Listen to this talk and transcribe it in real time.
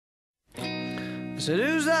said,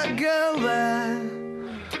 who's that girl there?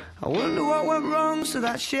 I wonder what went wrong so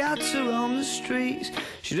that she had to roam the streets.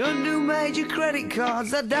 She doesn't do major credit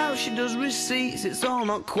cards, I doubt she does receipts. It's all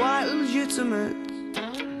not quite legitimate.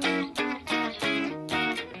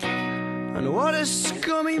 And what a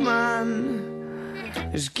scummy man.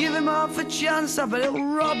 Just give him half a chance, I bet he'll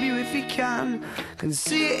rob you if he can. Can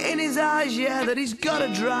see it in his eyes, yeah, that he's got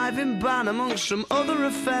a driving ban amongst some other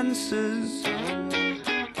offences.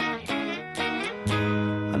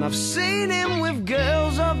 And I've seen him with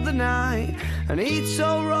girls of the night, and he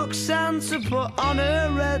told Roxanne to put on her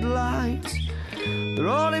red light. They're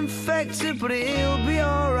all infected, but he'll be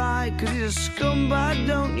alright, 'cause he's a scumbag,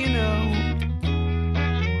 don't you know?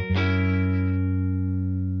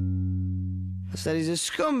 I said he's a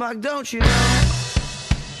scumbag, don't you know?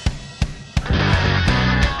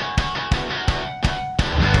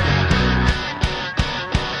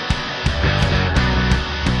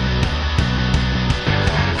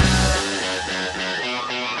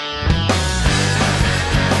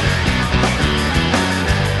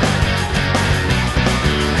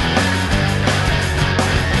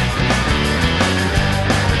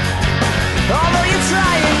 Although you're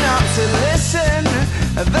trying not to listen,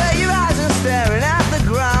 avert your eyes and staring at the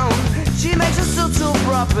ground. She makes a subtle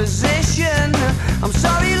proposition. I'm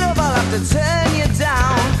sorry, love, I'll have to turn you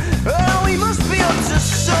down. Oh, we must be up to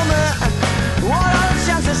summer. What are the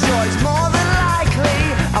chances? Sure, it's more than likely.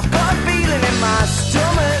 I've got a feeling in my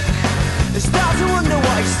stomach. I start to wonder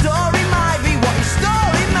what his story might be, what his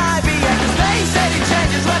story might be. Yeah, 'cause they said it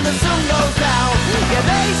changes when the sun goes down. Yeah,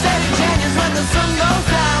 they said it changes when the sun goes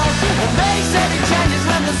down. And they said it changes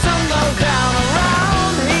when the sun goes down.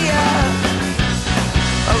 Around here,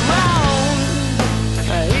 around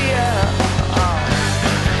here. Oh.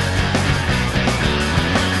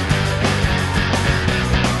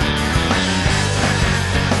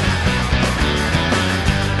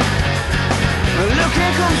 Look,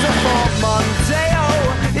 here comes the portmanteau.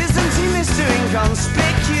 Isn't he Mr.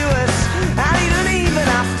 Inconspicuous? And he doesn't even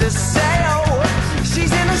have to say oh.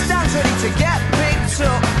 She's in a stance ready to get picked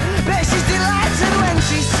up. Bet she's delighted when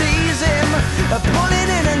she sees him, pulling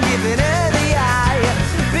in and giving her the eye,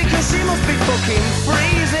 because she must be fucking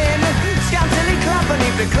freezing, scantily clad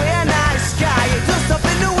beneath the clear night sky. It does stop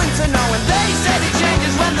in the winter now, and they said it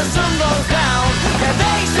changes when the sun goes down. Yeah,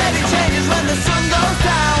 they said it changes when the sun goes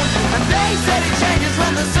down. And they said it changes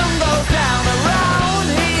when the sun goes down. Around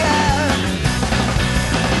here,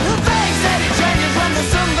 they said it changes when the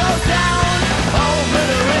sun goes down. Over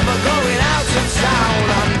the river going out of town.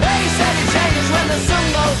 And they said it changes when the sun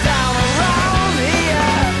goes down. Around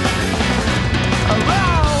here,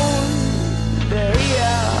 around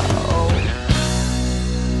here. Oh.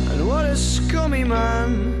 And what a scummy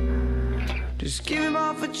man. Just give him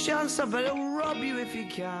half a chance, I bet he'll rob you if he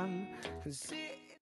can. And see